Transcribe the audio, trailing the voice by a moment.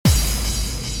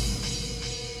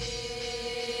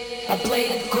A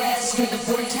blade of grass through the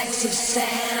vortex of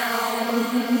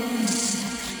sound.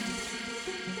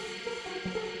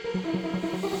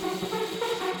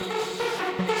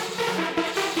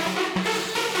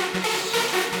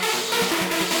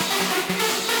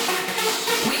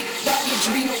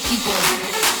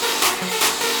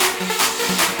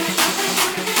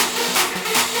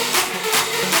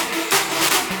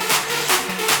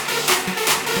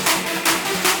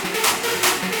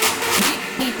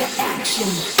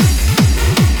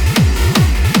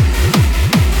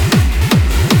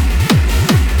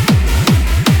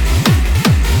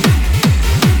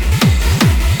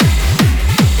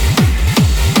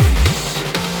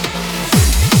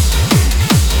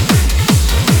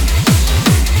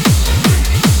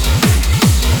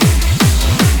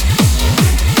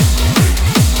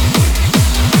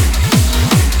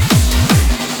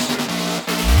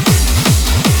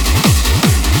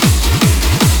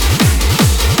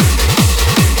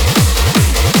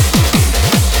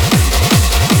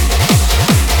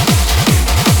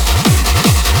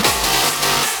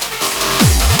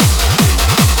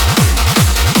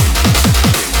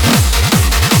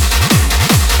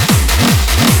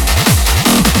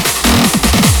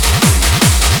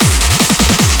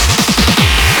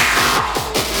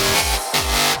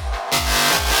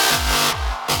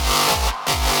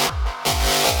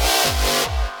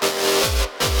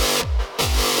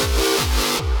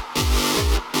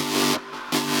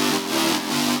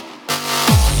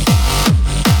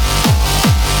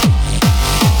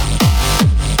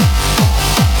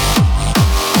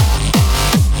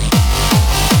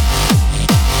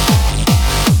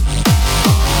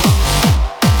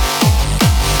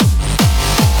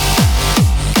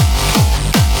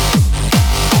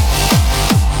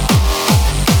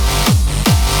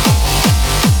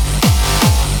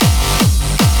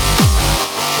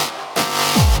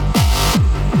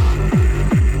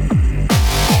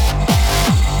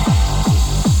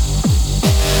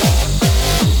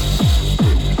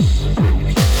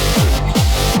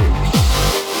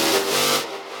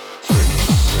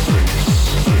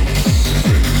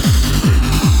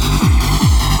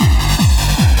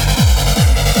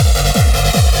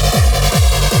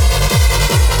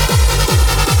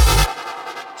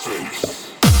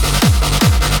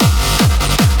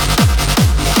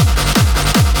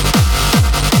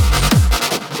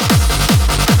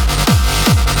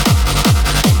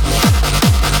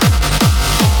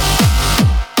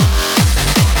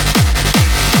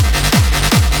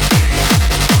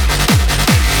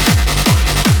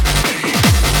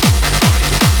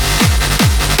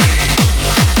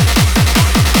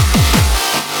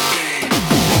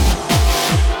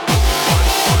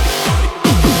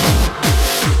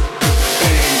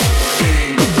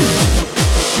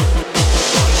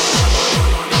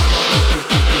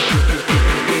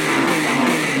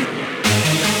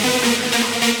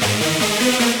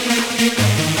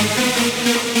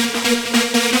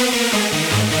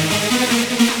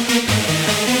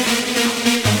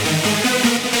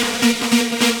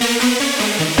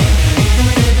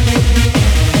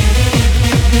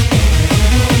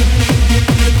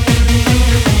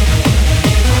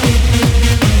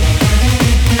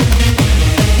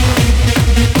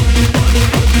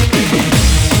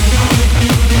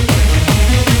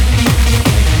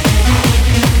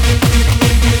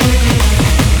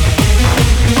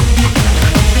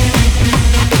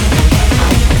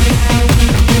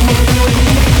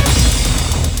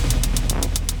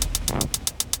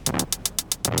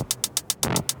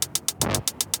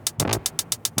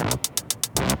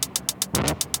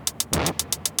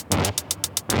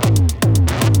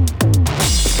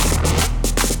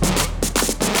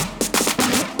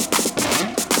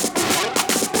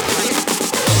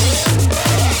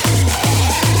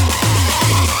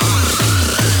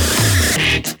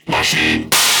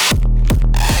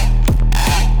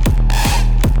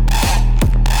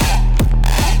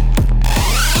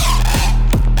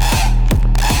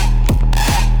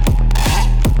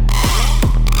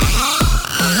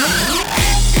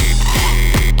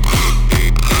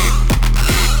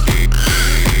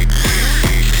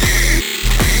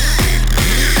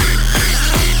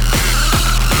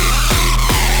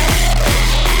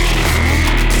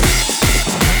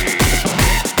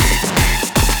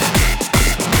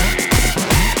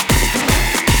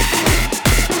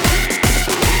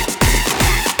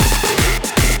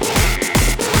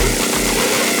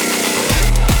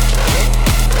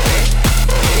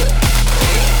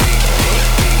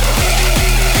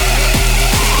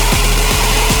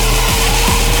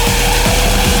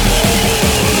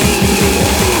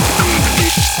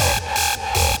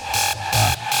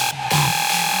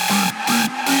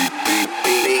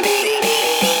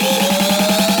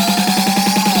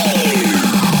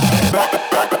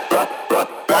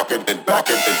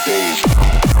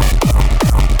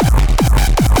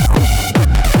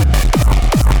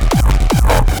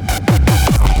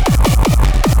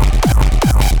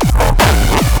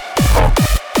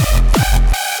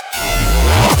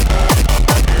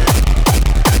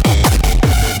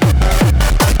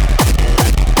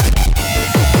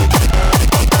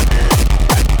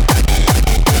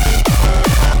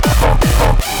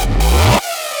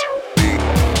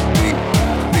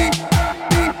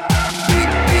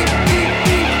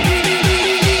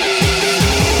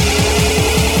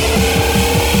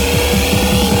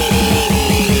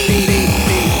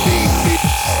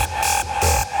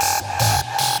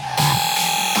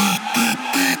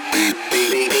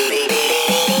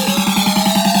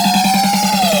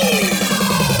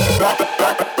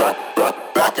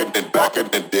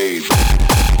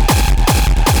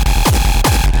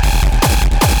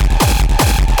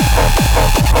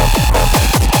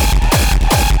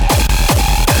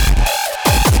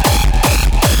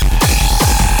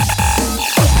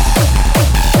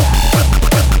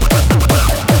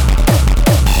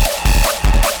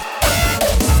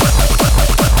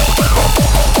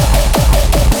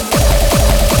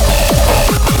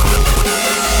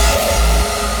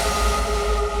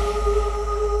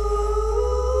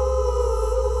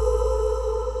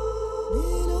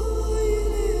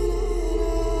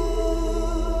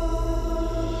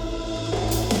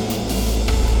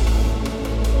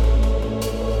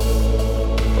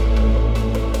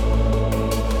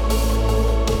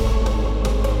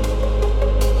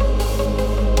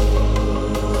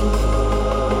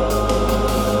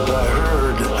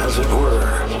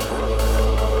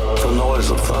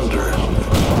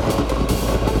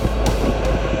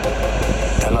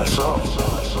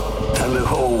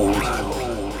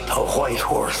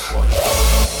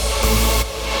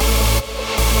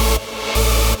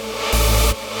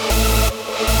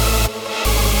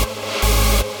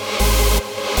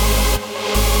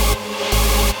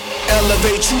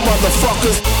 Elevate you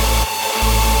motherfuckers.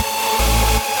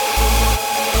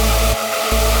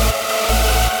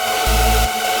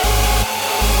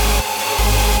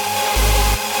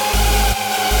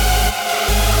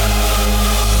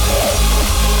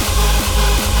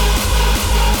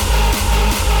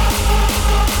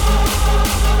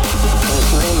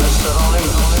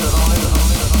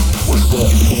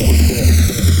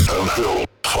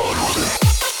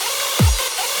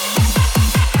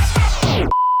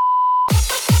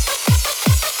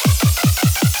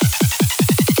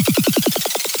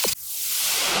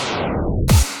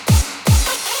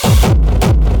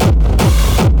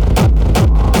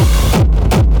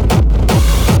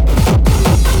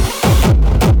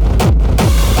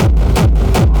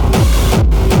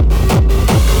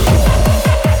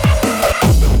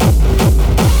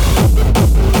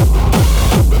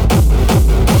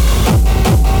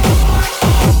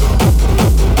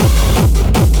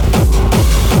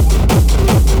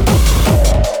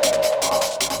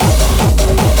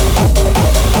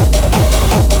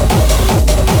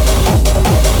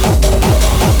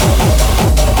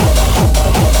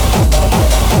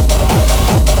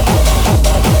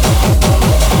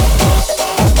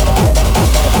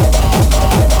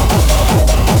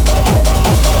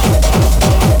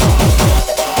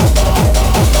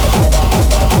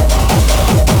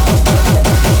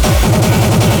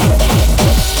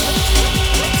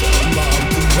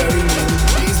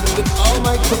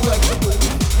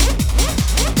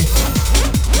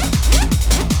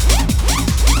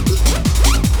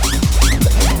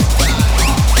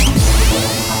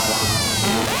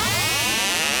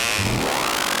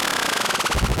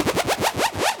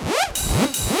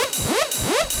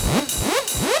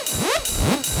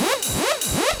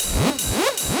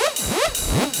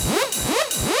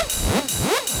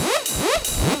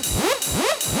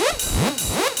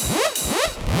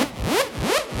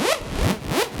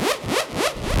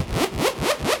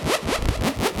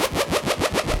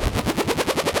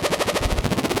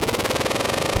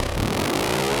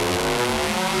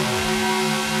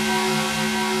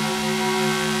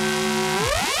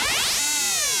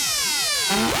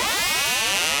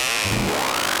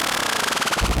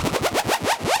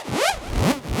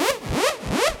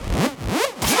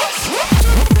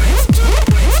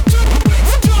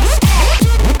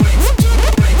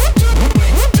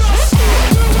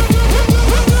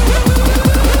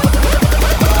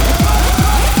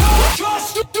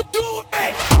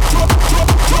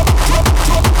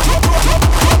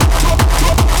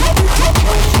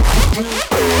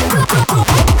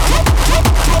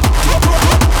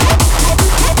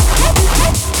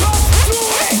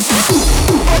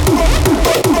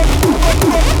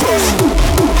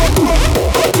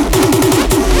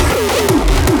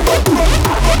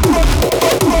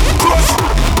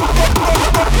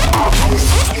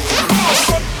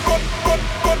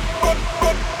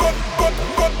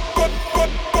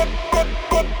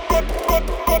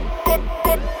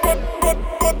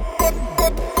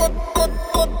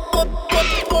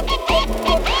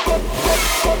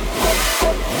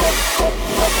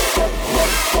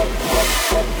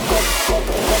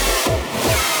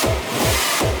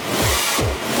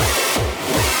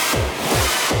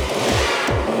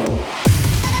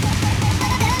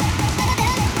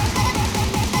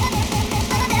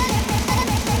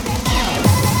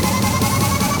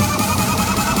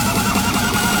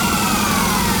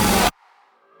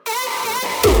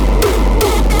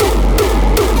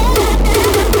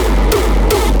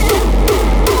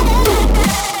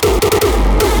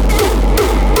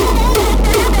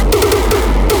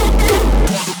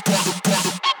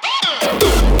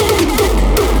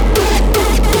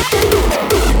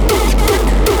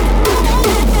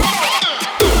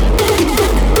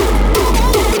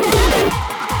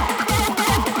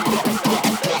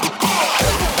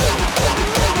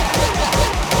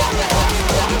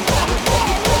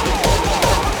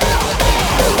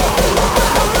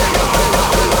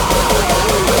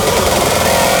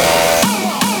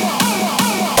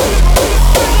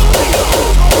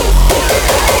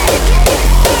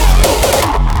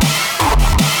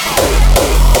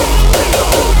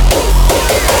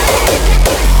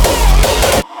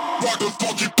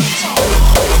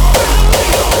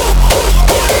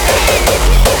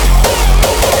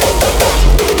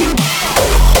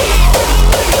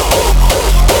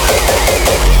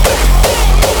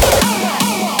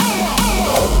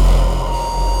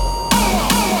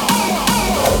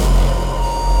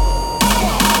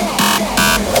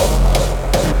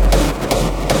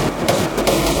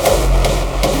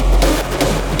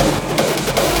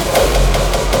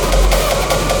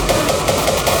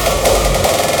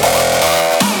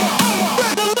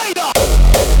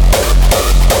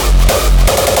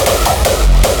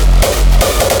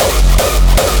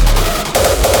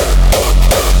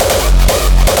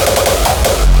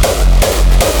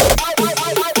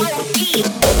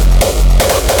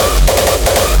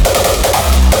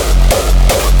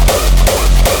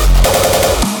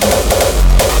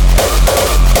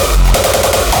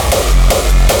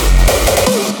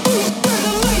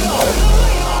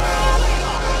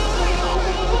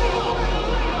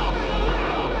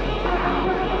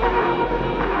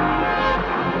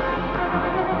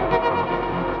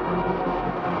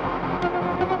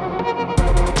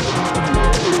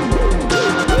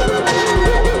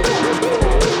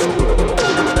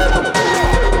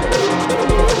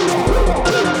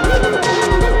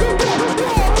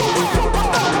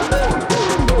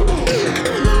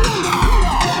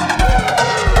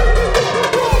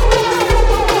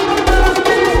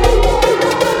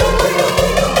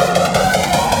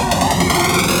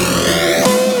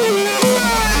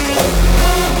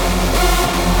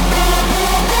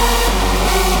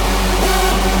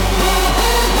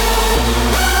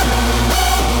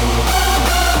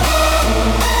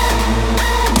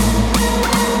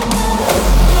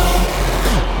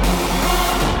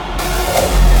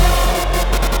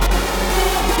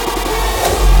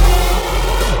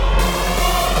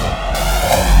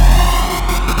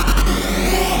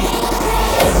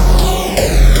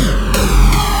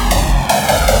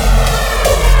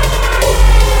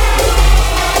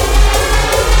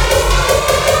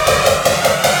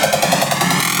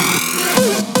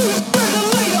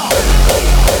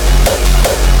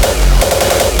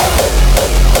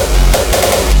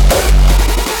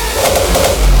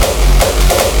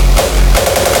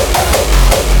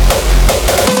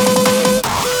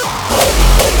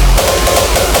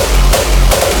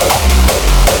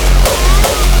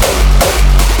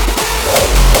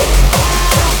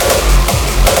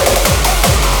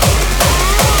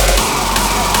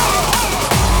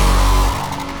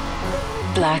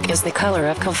 Black is the color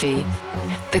of coffee,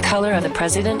 the color of the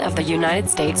President of the United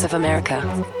States of America.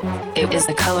 It is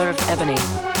the color of ebony,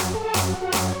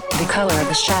 the color of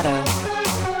the shadow,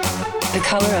 the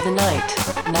color of the night,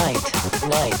 night,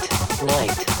 night,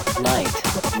 night, night,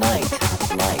 night,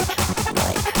 night, night,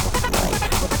 night, night.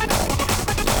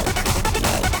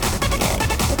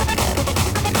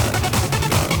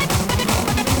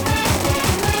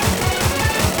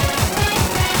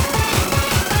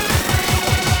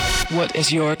 What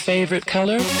is your favorite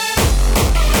color?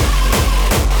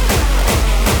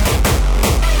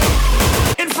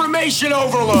 Information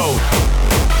overload.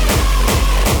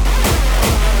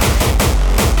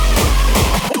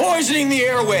 Poisoning the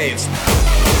airwaves.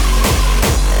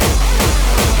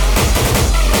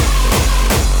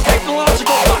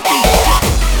 Technological fucking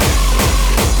shit.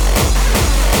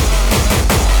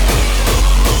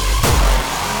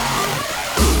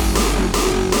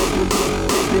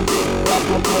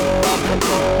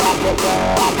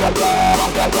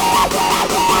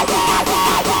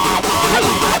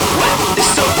 This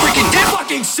is so freaking different.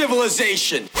 Fucking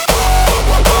civilization.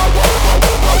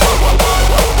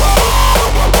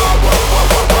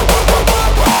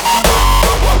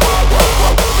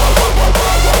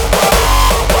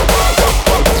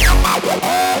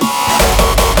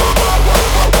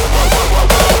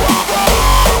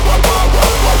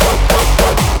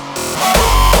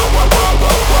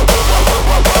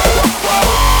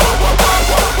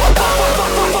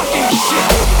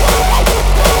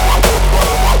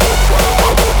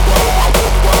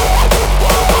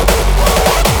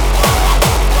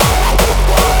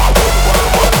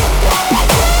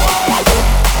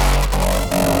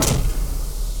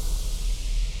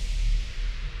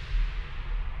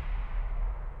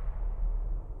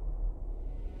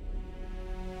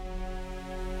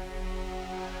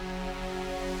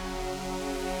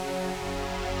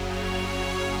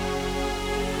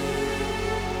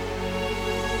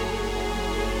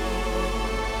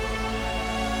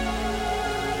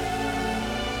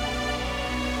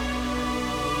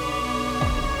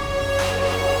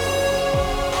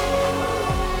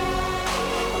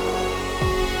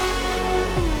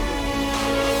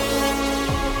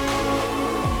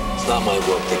 Not my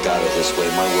work that got it this way.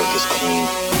 My work is clean.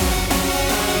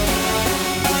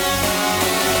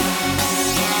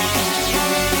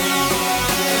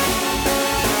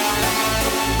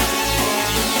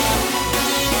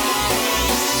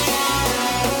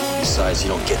 Besides, you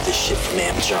don't get this shit from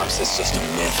amp jocks. That's just a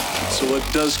myth. So what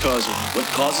does cause it? What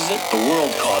causes it? The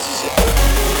world causes it.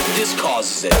 This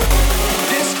causes it.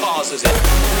 This causes it.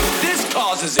 This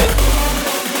causes it.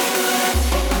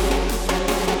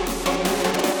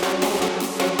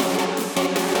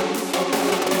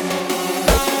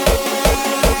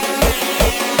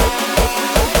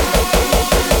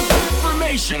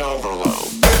 Information overload.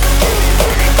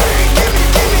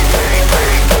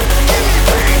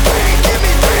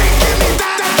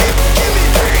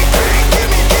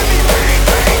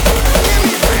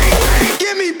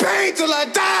 Give me pain till I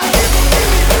die.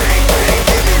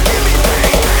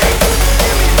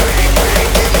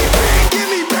 Give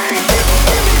me pain.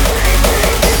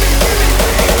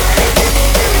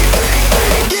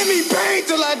 Give me pain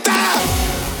till I die.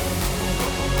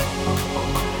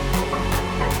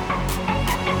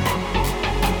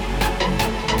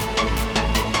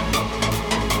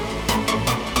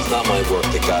 It's not my work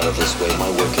that got it this way. My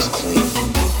work is clean.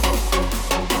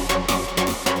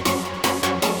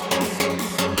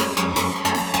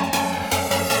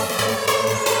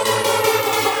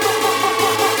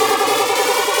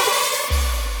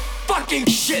 Fucking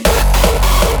shit.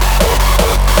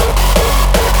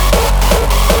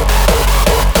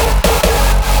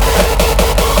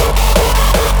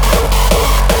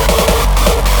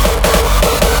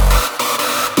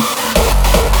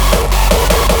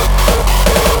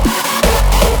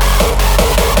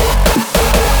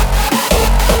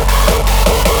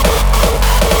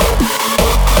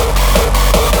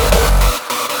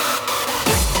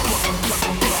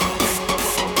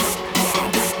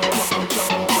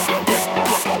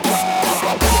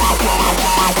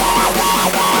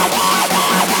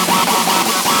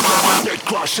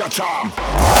 Bitcrusher time.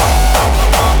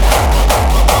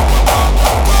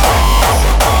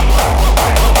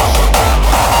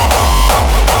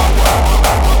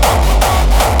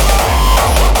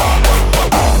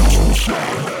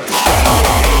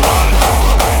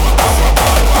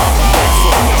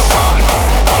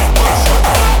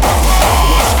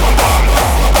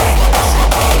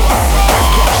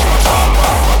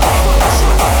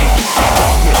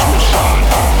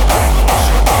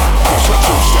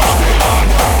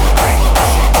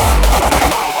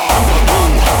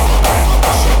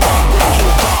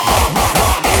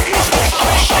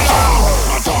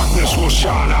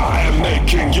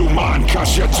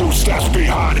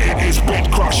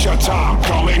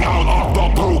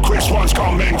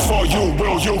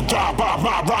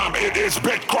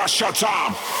 Bitcrusher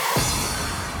time.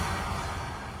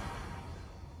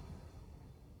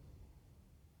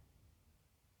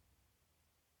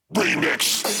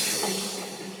 Remix.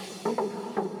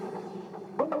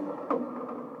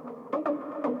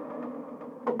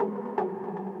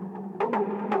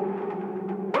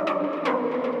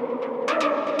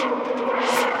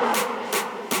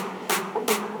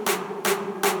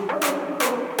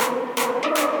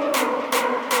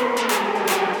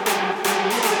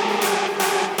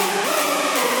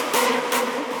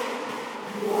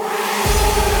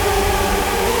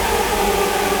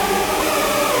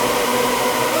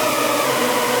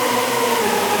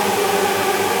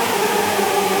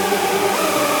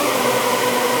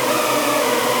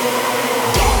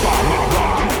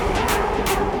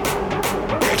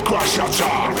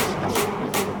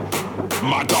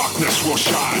 My darkness will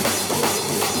shine.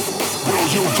 Will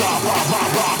you die by my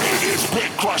rock? It is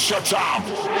Bitcrusher time.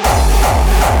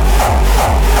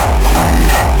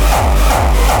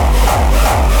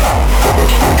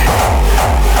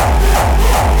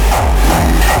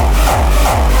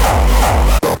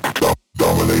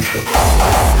 Domination.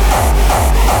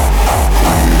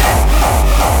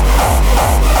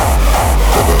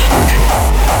 Devastation.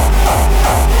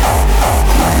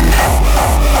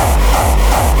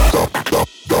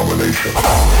 Domination.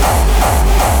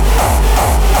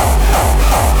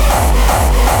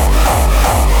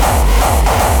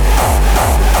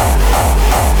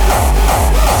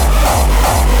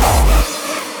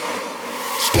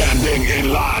 Standing in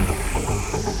line.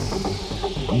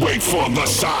 Wait for the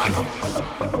sign.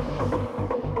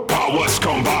 Powers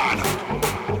combine.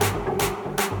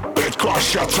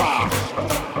 Bitcrusher time.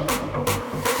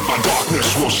 My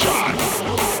darkness will shine.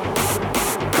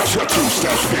 Cause you're 2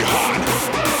 steps behind.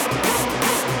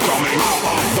 Coming out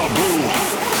of the blue.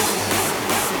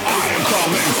 I am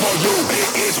coming for you.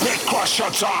 It is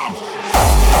Bitcrusher time.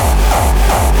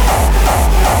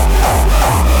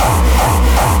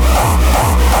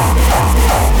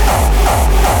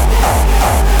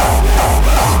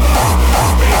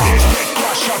 It is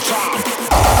Bitcrusher time.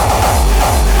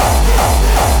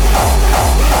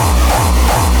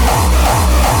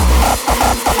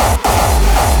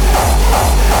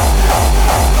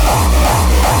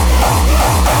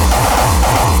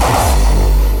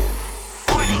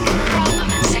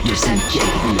 Sector 7G.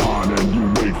 Behind and you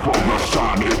wait for the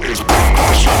sign. It is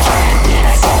Bitcrusher time.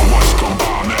 Powers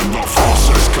combine and the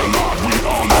forces collide. We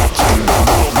are locked in the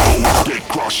world. No, it's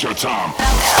Bitcrusher time.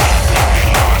 Standing in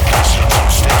line, cause you're 2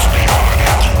 steps behind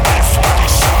and you wait for the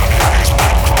sign. It is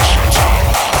Bitcrusher time.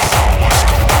 Powers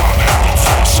combine and the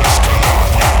forces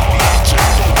collide. We are locked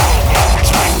in the world. No,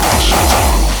 it's Bitcrusher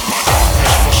time. My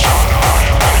darkness will shine. I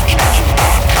am making you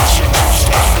blind cause you're 2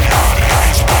 steps behind. It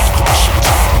is Bitcrusher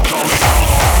time. Coming out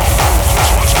of the roof. This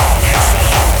one's coming for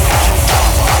you. Will you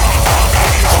die by my rock?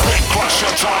 It is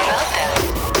Bitcrusher time.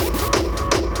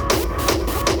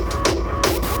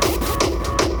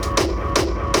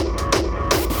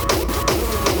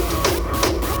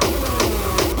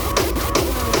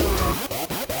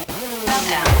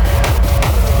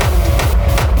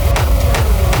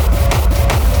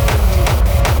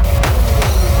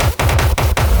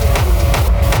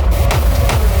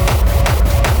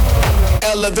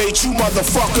 Elevate you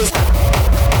motherfuckers.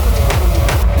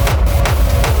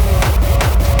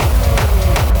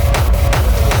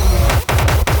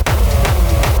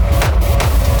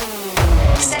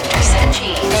 Sector 7G.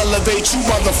 Elevate you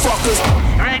motherfuckers.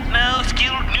 Right now,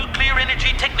 skilled nuclear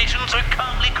energy technicians are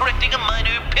calmly correcting a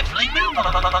minor piffling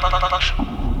malfunction.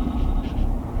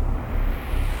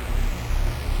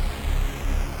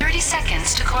 30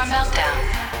 seconds to core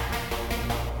meltdown.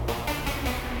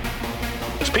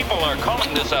 People are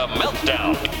calling this a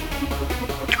meltdown.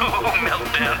 Oh,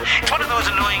 meltdown. It's one of those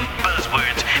annoying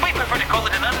buzzwords. We prefer to call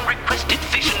it an unrequested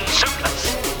fission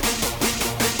surplus.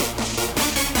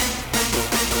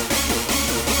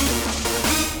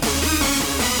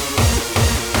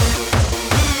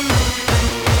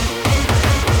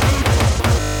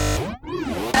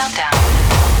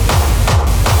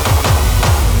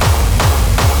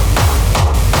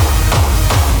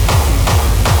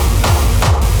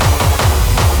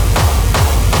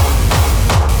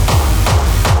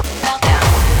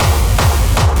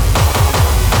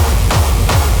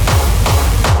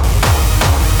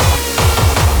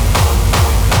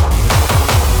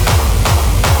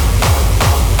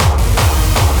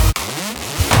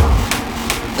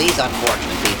 These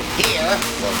unfortunate people here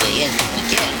will be in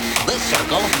again. This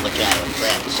circle, which I am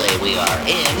glad to say we are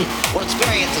in, will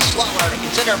experience a slower and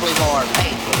considerably more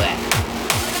painful death.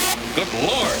 Good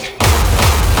Lord.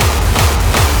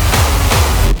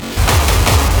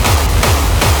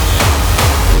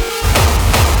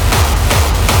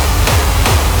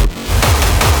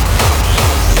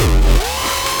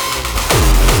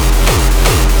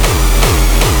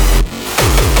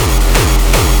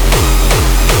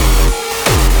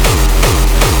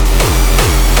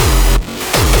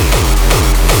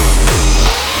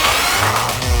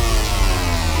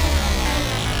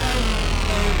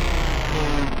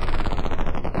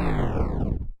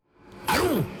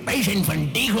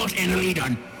 wat en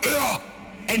lieden.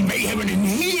 En wij hebben een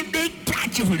heel leuk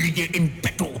plaatje voor jullie in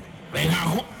petto. Wij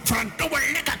gaan verdomme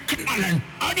lekker knallen.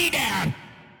 Al die daar.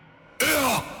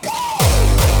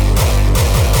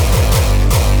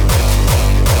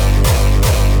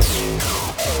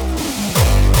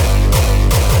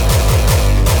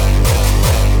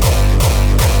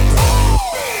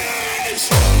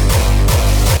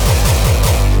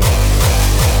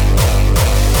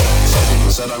 Some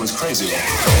people said I was crazy.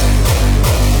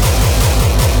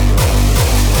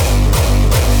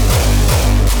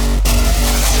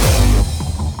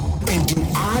 And do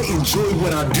I enjoy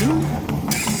what I do?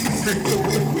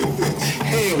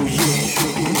 Hell yeah.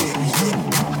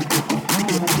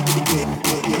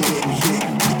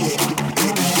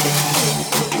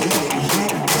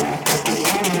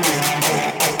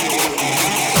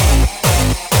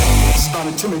 It's not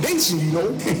intimidation, you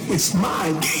know. It's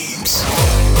mind games.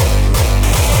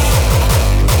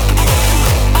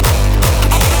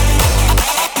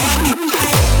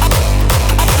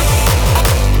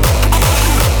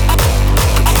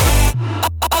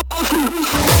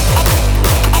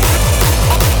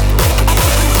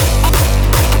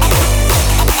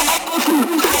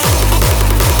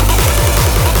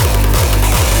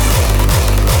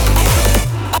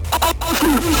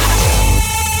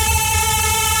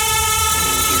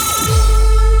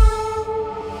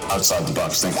 Outside the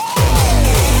box thing.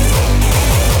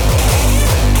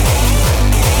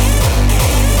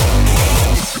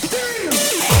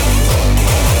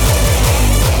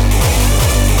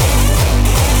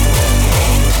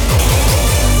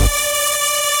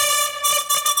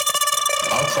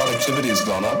 Our productivity has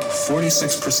gone up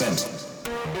 46%.